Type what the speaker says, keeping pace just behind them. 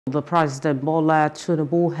The President Bola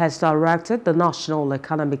Tinubu has directed the National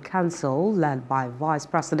Economic Council, led by Vice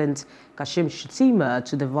President Kashim Shettima,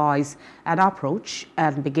 to devise an approach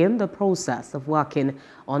and begin the process of working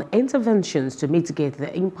on interventions to mitigate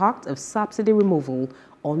the impact of subsidy removal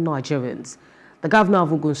on Nigerians. The governor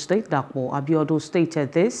of Ogun State, Dapo Abiodun,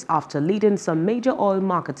 stated this after leading some major oil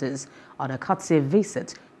marketers on a courtesy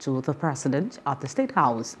visit to the president at the State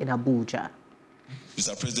House in Abuja.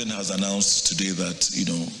 Mr. President has announced today that,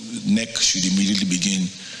 NEC should immediately begin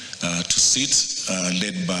to sit,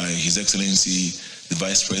 led by His Excellency, the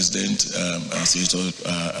Vice President, Senator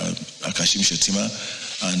Kashim Shettima,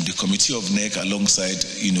 and the committee of NEC alongside,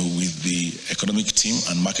 with the economic team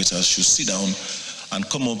and marketers should sit down and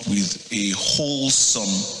come up with a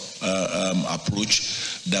wholesome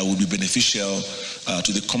approach that would be beneficial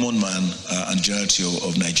to the common man and generality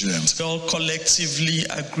of Nigerians. We all collectively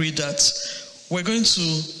agree that we're going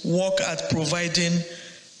to work at providing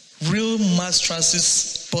real mass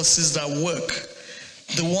transit buses that work.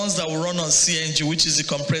 The ones that will run on CNG, which is the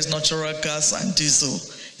compressed natural gas and diesel,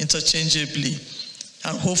 interchangeably.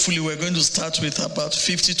 And hopefully we're going to start with about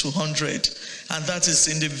 50 to 100. And that is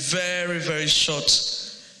in the very, very short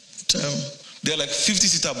term. They're like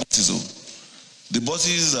 50-seater buses. The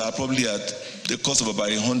buses are probably at the cost of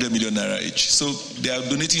about 100 million naira each. So they are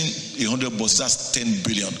donating 100 buses, that's 10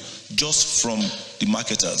 billion, just from the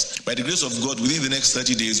marketers. By the grace of God, within the next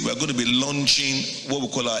 30 days, we are going to be launching what we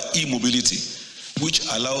call our e-mobility, which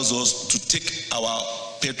allows us to take our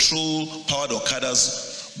petrol-powered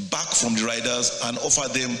Okadas back from the riders and offer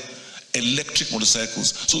them electric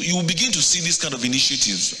motorcycles. So you will begin to see these kind of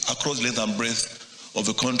initiatives across the length and breadth of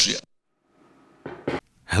the country.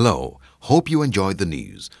 Hello, hope you enjoyed the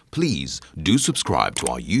news. Please do subscribe to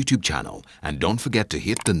our YouTube channel and don't forget to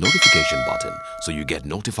hit the notification button so you get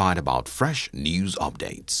notified about fresh news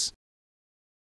updates.